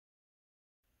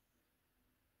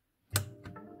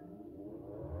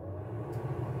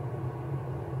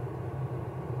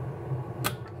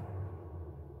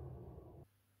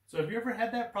So have you ever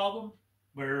had that problem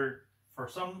where for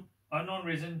some unknown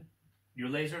reason your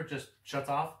laser just shuts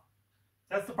off?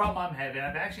 That's the problem I'm having.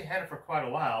 I've actually had it for quite a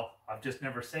while. I've just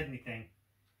never said anything.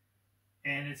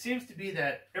 And it seems to be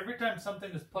that every time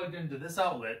something is plugged into this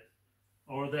outlet,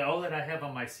 or the outlet I have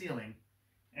on my ceiling,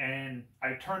 and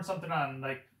I turn something on,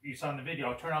 like you saw in the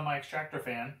video, I'll turn on my extractor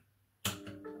fan,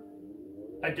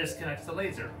 it disconnects the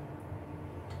laser.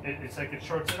 It's like it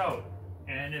shorts it out.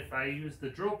 And if I use the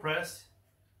drill press,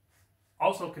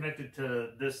 also connected to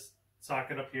this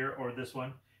socket up here, or this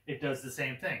one, it does the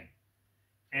same thing.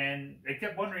 And I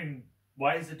kept wondering,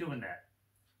 why is it doing that?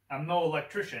 I'm no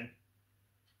electrician,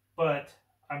 but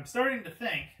I'm starting to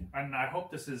think, and I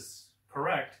hope this is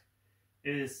correct,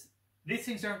 is these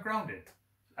things aren't grounded.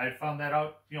 I found that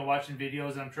out, watching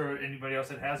videos, and I'm sure anybody else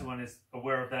that has one is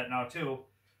aware of that now too.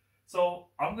 So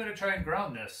I'm going to try and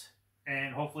ground this,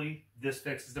 and hopefully this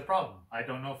fixes the problem. I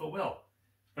don't know if it will,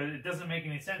 but it doesn't make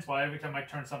any sense why every time I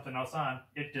turn something else on,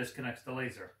 it disconnects the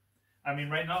laser. I mean,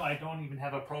 right now I don't even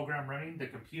have a program running. The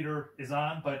computer is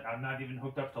on, but I'm not even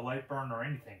hooked up to Lightburn or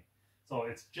anything. So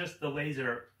it's just the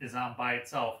laser is on by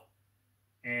itself.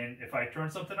 And if I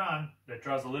turn something on that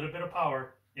draws a little bit of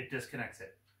power, it disconnects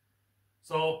it.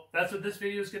 So that's what this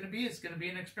video is going to be. It's going to be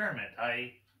an experiment.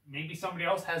 Maybe somebody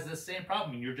else has this same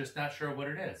problem and you're just not sure what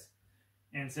it is.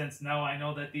 And since now I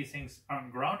know that these things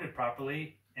aren't grounded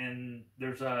properly, and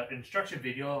there's an instruction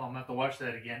video, I'm going to have to watch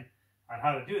that again, on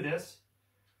how to do this,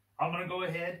 I'm going to go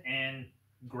ahead and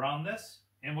ground this,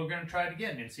 and we're going to try it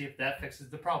again and see if that fixes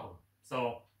the problem.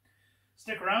 So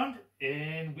stick around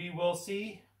and we will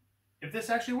see if this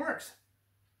actually works.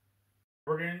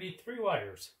 We're going to need 3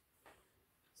 wires.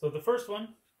 So the first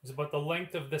one is about the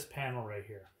length of this panel right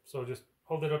here. So just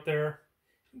hold it up there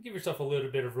and give yourself a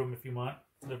little bit of room if you want,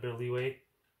 a little bit of leeway.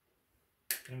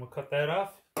 And we'll cut that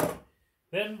off.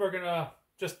 Then we're going to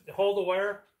just hold the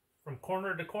wire from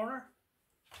corner to corner.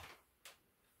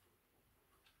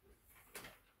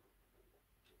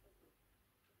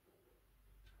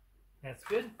 That's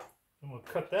good. And we'll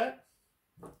cut that.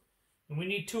 And we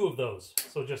need 2 of those.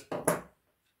 So just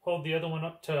hold the other one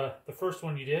up to the first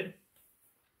one you did.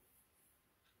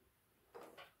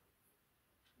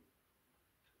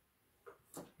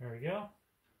 There we go.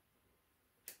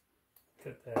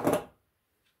 Cut that out.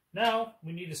 Now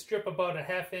we need to strip about a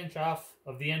 1/2 inch off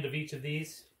of the end of each of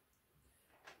these.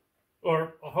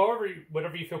 Or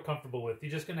whatever you feel comfortable with.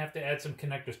 You're just going to have to add some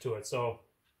connectors to it. So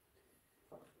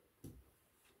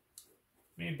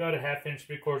maybe about a 1/2 inch,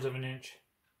 3/4 of an inch.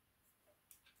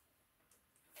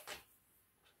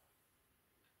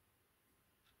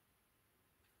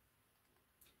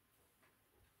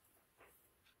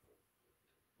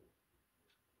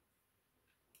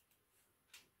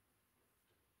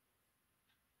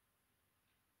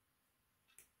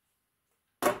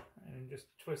 And just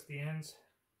twist the ends.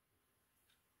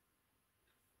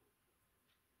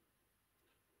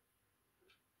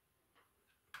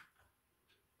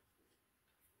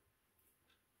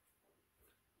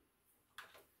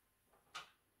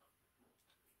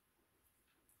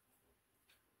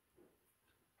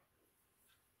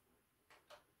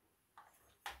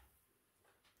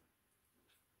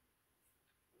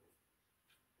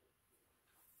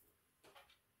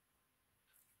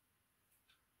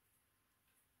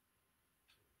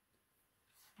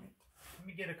 Let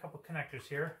me get a couple connectors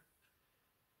here.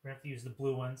 We're going to have to use the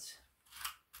blue ones.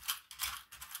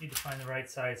 Need to find the right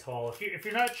size hole. If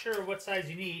you're not sure what size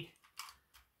you need,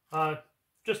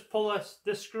 just pull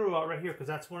this screw out right here, because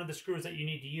that's one of the screws that you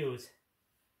need to use.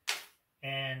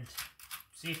 And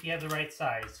see if you have the right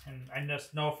size. And I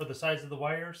just know for the size of the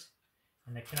wires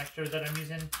and the connector that I'm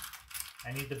using,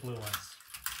 I need the blue ones.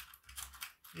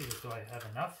 Do I have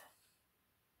enough?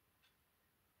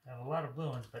 I have a lot of blue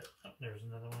ones, but oh, there's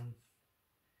another one.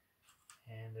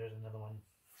 And there's another one.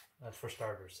 That's for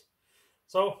starters.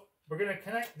 So we're going to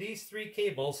connect these 3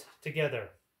 cables together.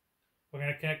 We're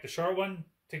going to connect the short one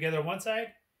together on one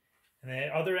side, and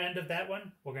the other end of that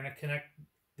one, we're going to connect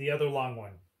the other long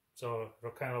one. So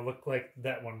it'll kind of look like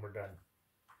that when we're done.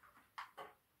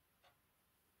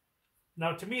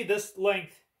 Now to me, this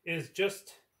length is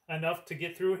just enough to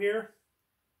get through here.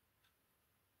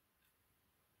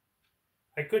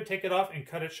 I could take it off and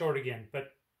cut it short again,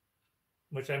 but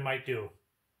which I might do.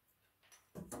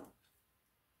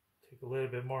 Take a little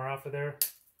bit more off of there.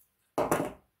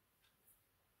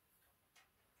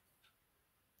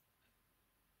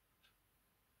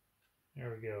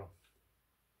 There we go.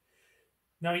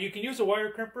 Now you can use the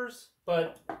wire crimpers,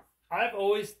 but I've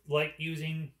always liked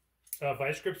using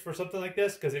vice grips for something like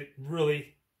this because it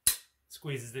really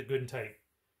squeezes it good and tight.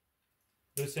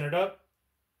 Loosen it up,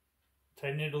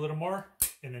 tighten it a little more,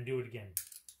 and then do it again.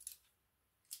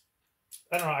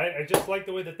 I don't know, I just like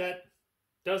the way that that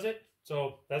does it,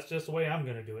 so that's just the way I'm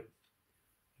going to do it.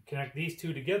 Connect these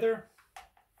two together.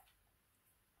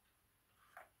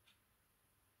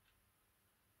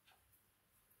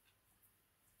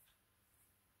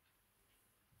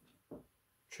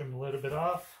 Trim a little bit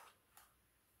off.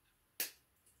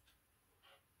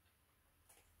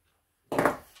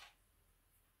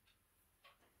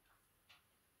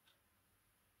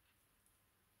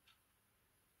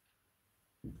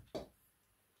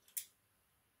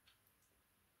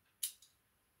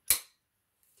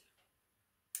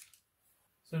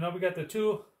 So now we got the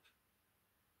two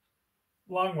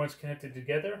long ones connected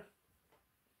together.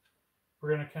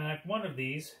 We're going to connect one of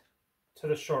these to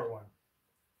the short one.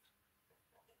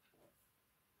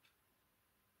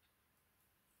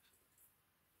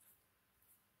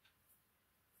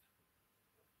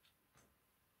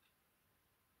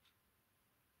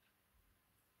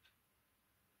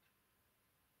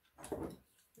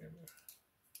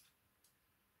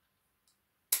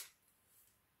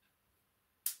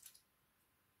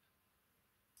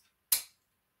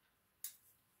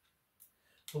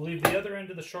 We'll leave the other end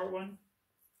of the short one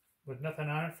with nothing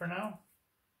on it for now.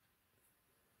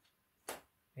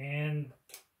 And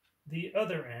the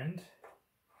other end,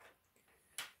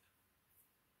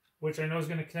 which I know is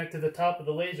going to connect to the top of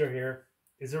the laser here,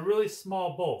 is a really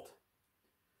small bolt.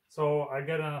 So I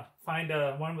gotta find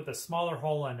one with a smaller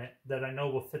hole in it that I know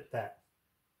will fit that.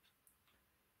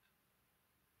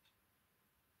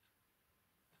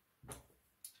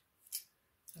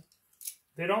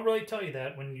 They don't really tell you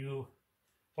that when you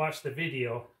watch the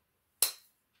video.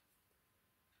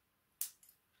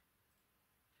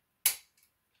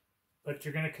 But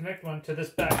you're going to connect one to this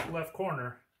back left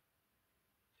corner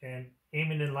and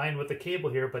aim it in line with the cable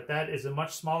here, but that is a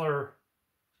much smaller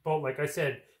bolt, like I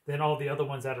said, than all the other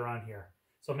ones that are on here.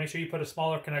 So make sure you put a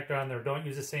smaller connector on there. Don't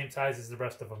use the same size as the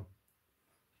rest of them.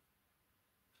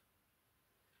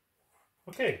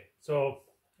 Okay, so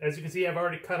as you can see, I've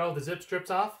already cut all the zip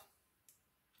strips off.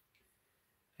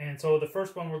 And so the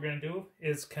first one we're going to do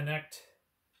is connect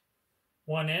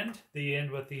one end, the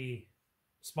end with the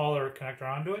smaller connector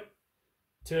onto it,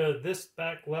 to this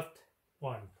back left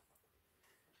one.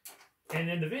 And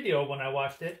in the video, when I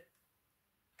watched it,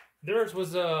 theirs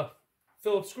was a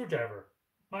Phillips screwdriver.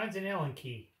 Mine's an Allen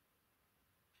key.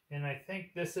 And I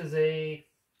think this is a,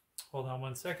 hold on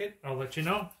one second, I'll let you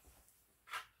know.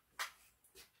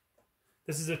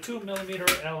 This is a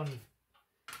 2mm Allen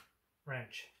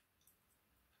wrench.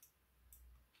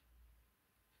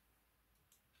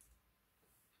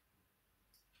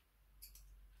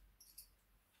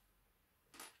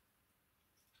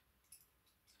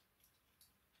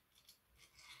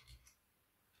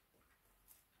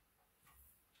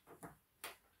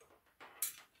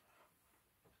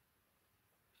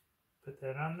 Put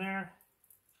that on there.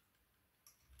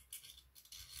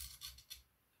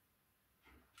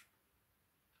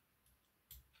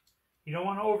 You don't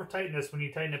want to over tighten this when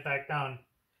you tighten it back down.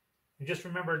 And just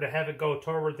remember to have it go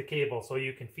toward the cable so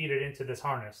you can feed it into this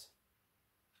harness.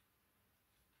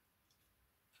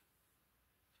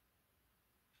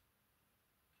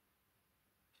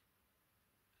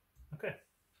 Okay.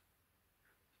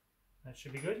 That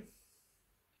should be good.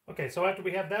 Okay, so after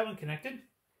we have that one connected,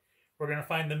 we're going to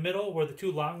find the middle where the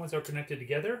two long ones are connected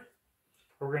together.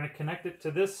 We're going to connect it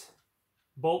to this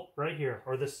bolt right here,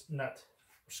 or this nut,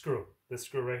 or screw, this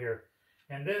screw right here.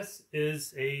 And this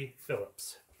is a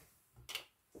Phillips.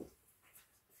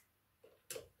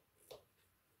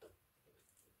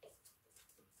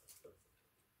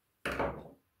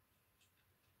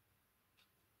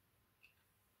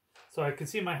 So I can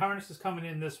see my harness is coming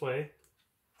in this way.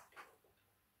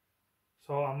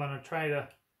 So I'm going to try to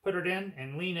put it in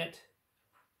and lean it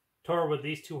toward with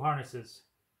these two harnesses.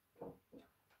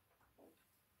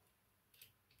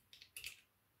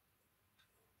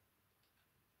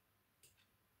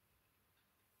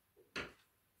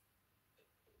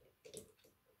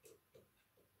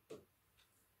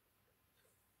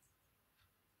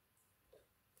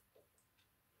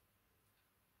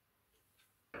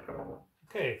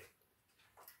 Okay,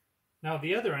 now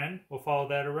the other end, we'll follow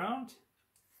that around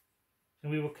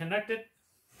and we will connect it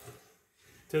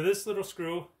to this little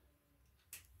screw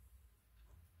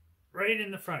right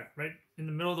in the front, right in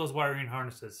the middle of those wiring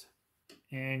harnesses.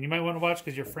 And you might want to watch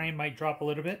because your frame might drop a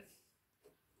little bit.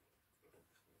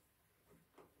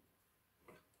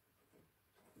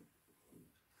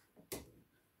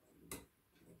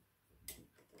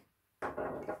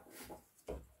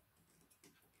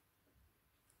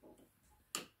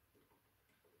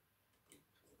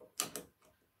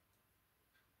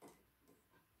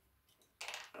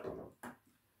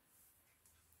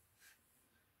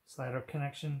 Slide our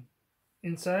connection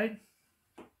inside.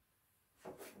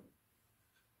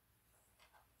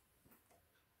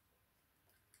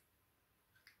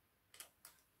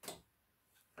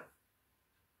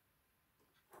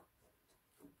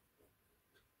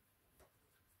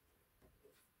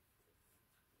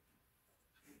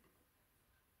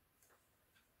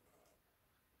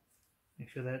 Make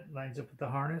sure that lines up with the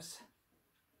harness.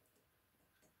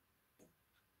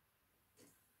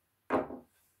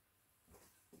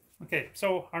 Okay,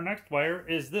 so our next wire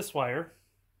is this wire.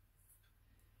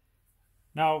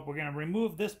 Now we're going to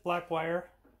remove this black wire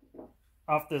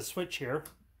off the switch here.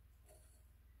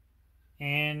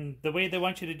 And the way they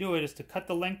want you to do it is to cut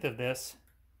the length of this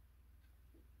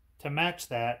to match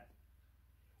that.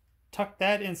 Tuck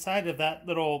that inside of that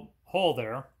little hole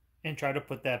there and try to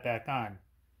put that back on.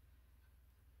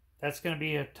 That's going to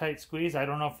be a tight squeeze. I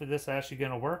don't know if this is actually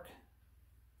going to work.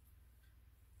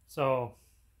 So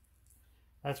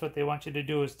that's what they want you to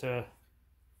do, is to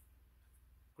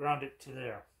ground it to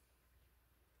there.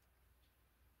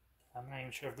 I'm not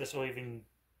even sure if this will even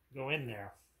go in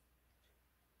there.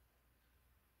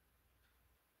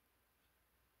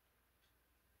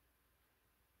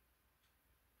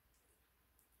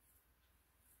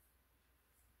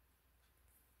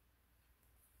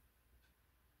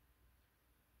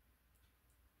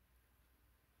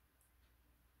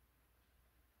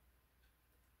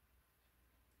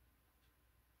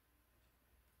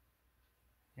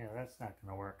 Yeah, that's not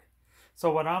going to work.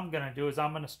 So what I'm going to do is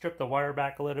I'm going to strip the wire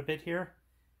back a little bit here,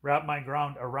 wrap my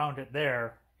ground around it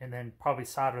there, and then probably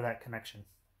solder that connection.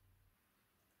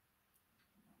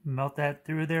 Melt that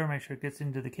through there, make sure it gets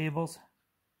into the cables.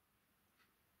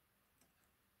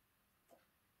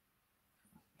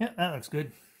 Yeah, that looks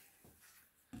good.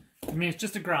 I mean, it's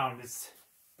just a ground.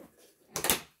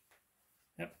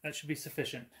 Yep, that should be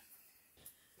sufficient.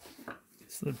 Get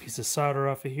this little piece of solder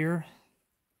off of here.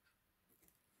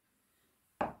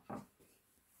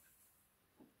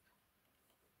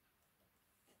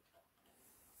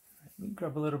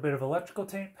 Grab a little bit of electrical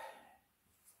tape.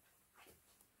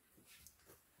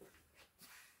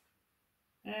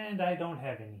 And I don't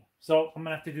have any, so I'm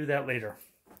gonna have to do that later.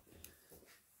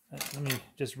 Let me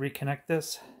just reconnect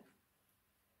this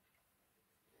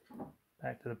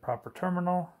back to the proper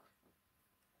terminal.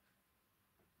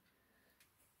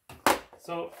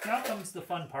 So now comes the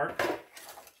fun part.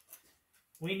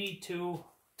 We need to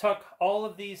tuck all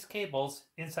of these cables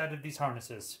inside of these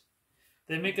harnesses.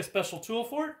 They make a special tool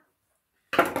for it.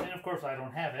 And of course I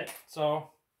don't have it, so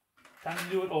time to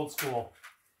do it old school.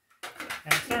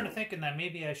 And I'm starting to thinking that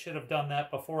maybe I should have done that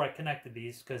before I connected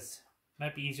these, because it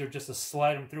might be easier just to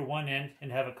slide them through one end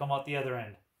and have it come out the other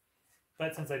end.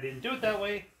 But since I didn't do it that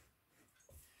way,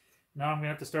 now I'm going to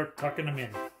have to start tucking them in.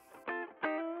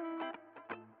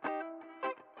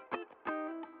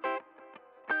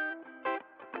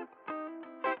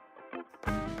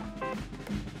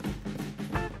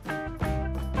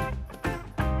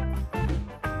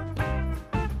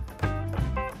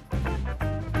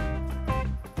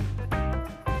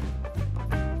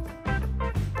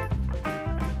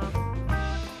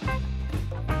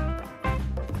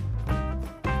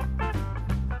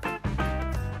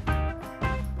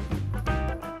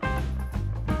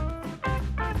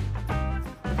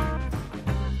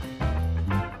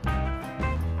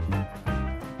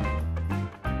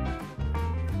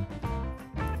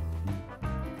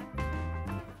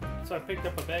 So I picked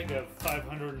up a bag of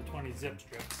 520 zip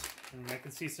strips, and I can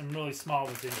see some really small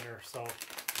ones in here. So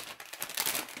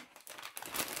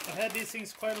I've had these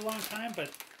things quite a long time,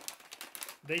 but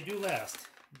they do last.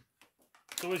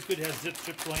 It's always good to have zip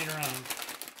strips laying around.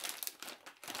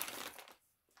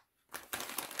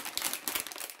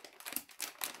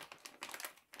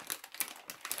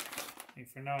 And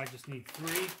for now I just need 3.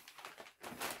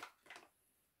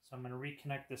 So I'm going to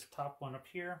reconnect this top one up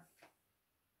here.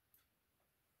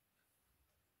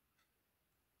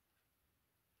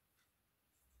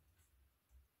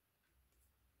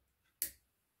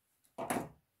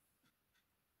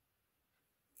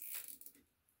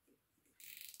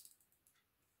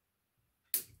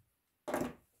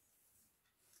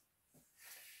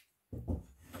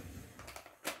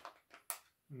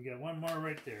 We got one more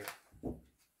right there.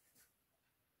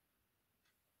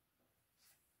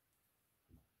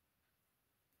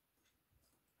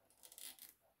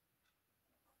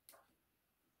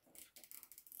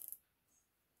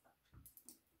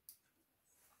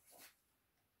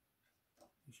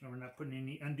 Make sure we're not putting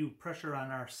any undue pressure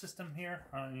on our system here,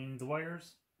 on the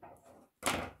wires.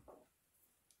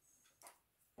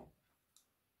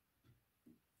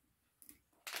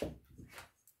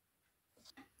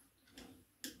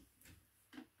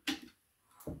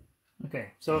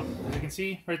 Okay, so as you can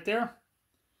see right there,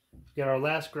 we got our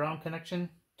last ground connection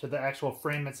to the actual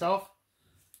frame itself.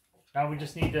 Now we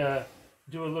just need to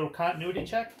do a little continuity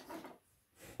check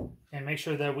and make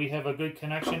sure that we have a good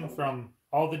connection from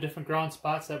all the different ground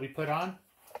spots that we put on.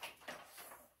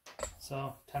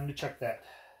 So, time to check that.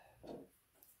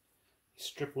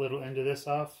 Strip a little end of this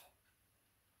off.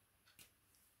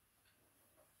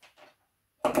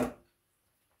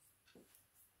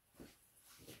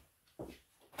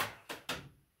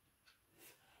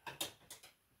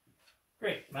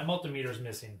 Great, my multimeter is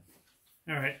missing.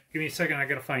 All right, give me a second, I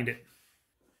gotta find it.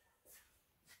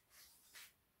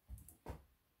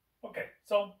 Okay,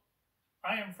 so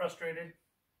I am frustrated,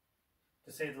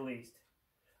 to say the least.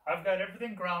 I've got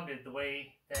everything grounded the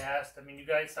way they asked. I mean, you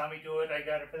guys saw me do it. I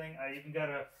got everything. I even got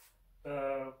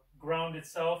a ground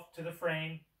itself to the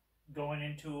frame going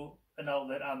into an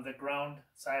outlet on the ground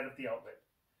side of the outlet.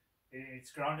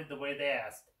 It's grounded the way they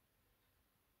asked.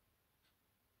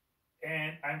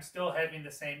 And I'm still having the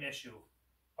same issue.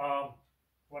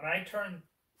 When I turn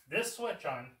this switch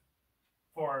on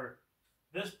for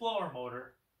this blower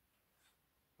motor,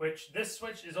 which this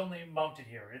switch is only mounted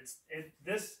here.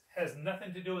 This has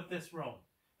nothing to do with this room.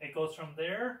 It goes from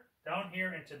there down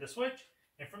here into the switch,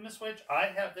 and from the switch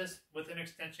I have this with an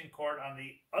extension cord on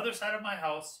the other side of my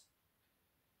house,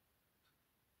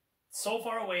 so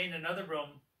far away in another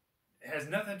room. It has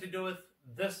nothing to do with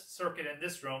this circuit in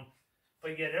this room,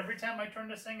 but yet every time I turn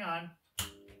this thing on,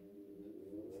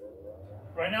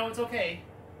 right now it's okay,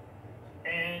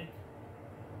 and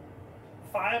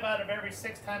 5 out of every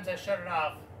 6 times I shut it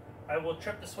off, I will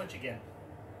trip the switch again.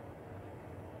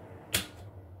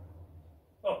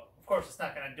 Oh, of course it's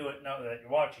not going to do it now that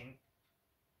you're watching.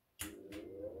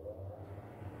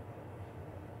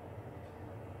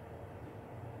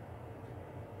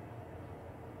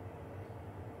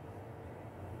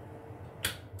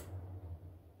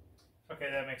 Okay,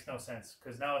 that makes no sense,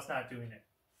 because now it's not doing it.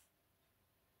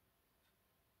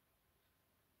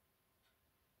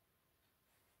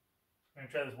 I'm going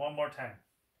to try this one more time.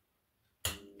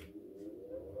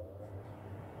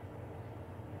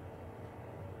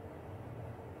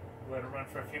 Let it run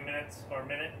for a few minutes or a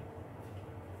minute.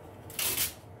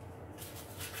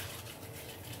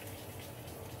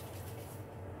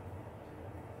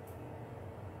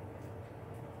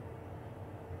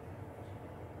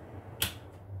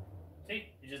 See,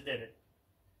 you just did it.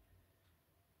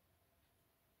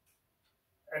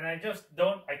 And I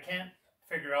can't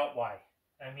figure out why.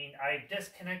 I mean, I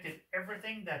disconnected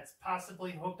everything that's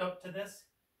possibly hooked up to this.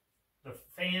 The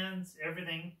fans,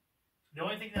 everything. The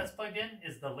only thing that's plugged in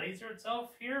is the laser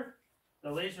itself here.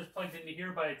 The laser is plugged into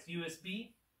here by its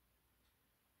USB.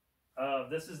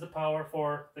 This is the power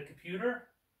for the computer.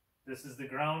 This is the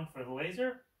ground for the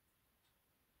laser.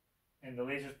 And the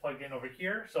laser is plugged in over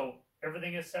here. So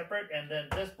everything is separate. And then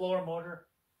this blower motor,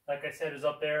 like I said, is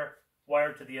up there,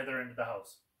 wired to the other end of the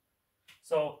house.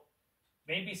 So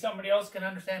maybe somebody else can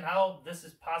understand how this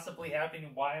is possibly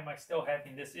happening. Why am I still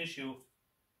having this issue?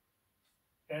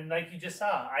 And like you just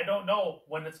saw, I don't know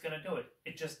when it's going to do it.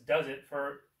 It just does it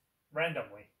for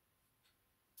randomly.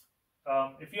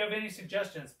 If you have any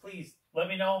suggestions, please let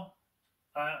me know.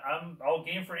 I'll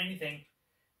game for anything.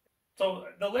 So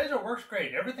the laser works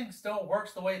great. Everything still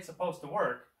works the way it's supposed to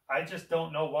work. I just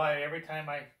don't know why every time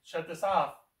I shut this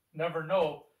off, never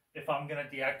know if I'm going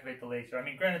to deactivate the laser. I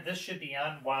mean, granted, this should be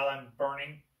on while I'm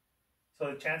burning,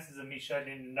 so the chances of me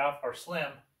shutting it off are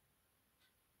slim.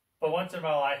 But once in a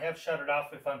while, I have shut it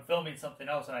off if I'm filming something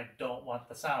else and I don't want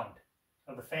the sound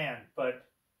of the fan. But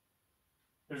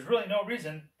there's really no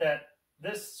reason that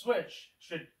this switch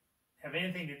should have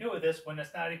anything to do with this when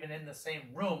it's not even in the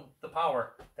same room, the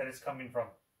power that it's coming from.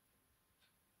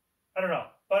 I don't know.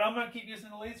 But I'm going to keep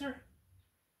using the laser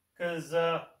because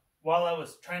while I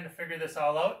was trying to figure this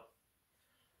all out,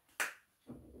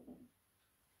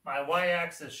 my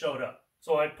y-axis showed up.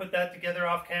 So I put that together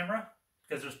off camera,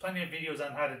 because there's plenty of videos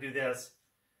on how to do this.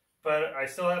 But I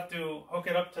still have to hook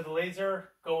it up to the laser,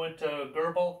 go into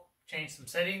Gerbil, change some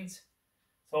settings.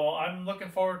 So I'm looking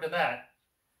forward to that.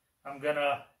 I'm going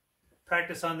to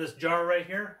practice on this jar right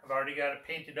here. I've already got it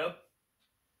painted up.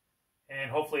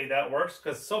 And hopefully that works,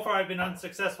 because so far I've been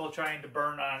unsuccessful trying to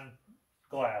burn on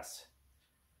glass.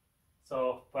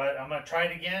 So, but I'm going to try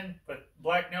it again with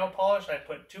black nail polish. I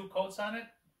put 2 coats on it.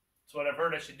 That's what I've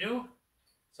heard I should do.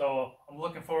 So I'm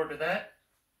looking forward to that.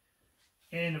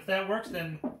 And if that works,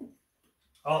 then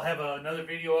I'll have another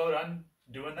video out on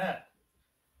doing that.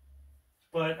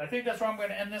 But I think that's where I'm going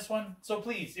to end this one. So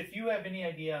please, if you have any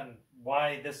idea on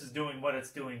why this is doing what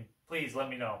it's doing, please let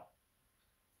me know.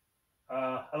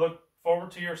 I look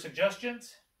forward to your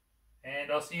suggestions, and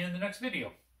I'll see you in the next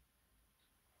video.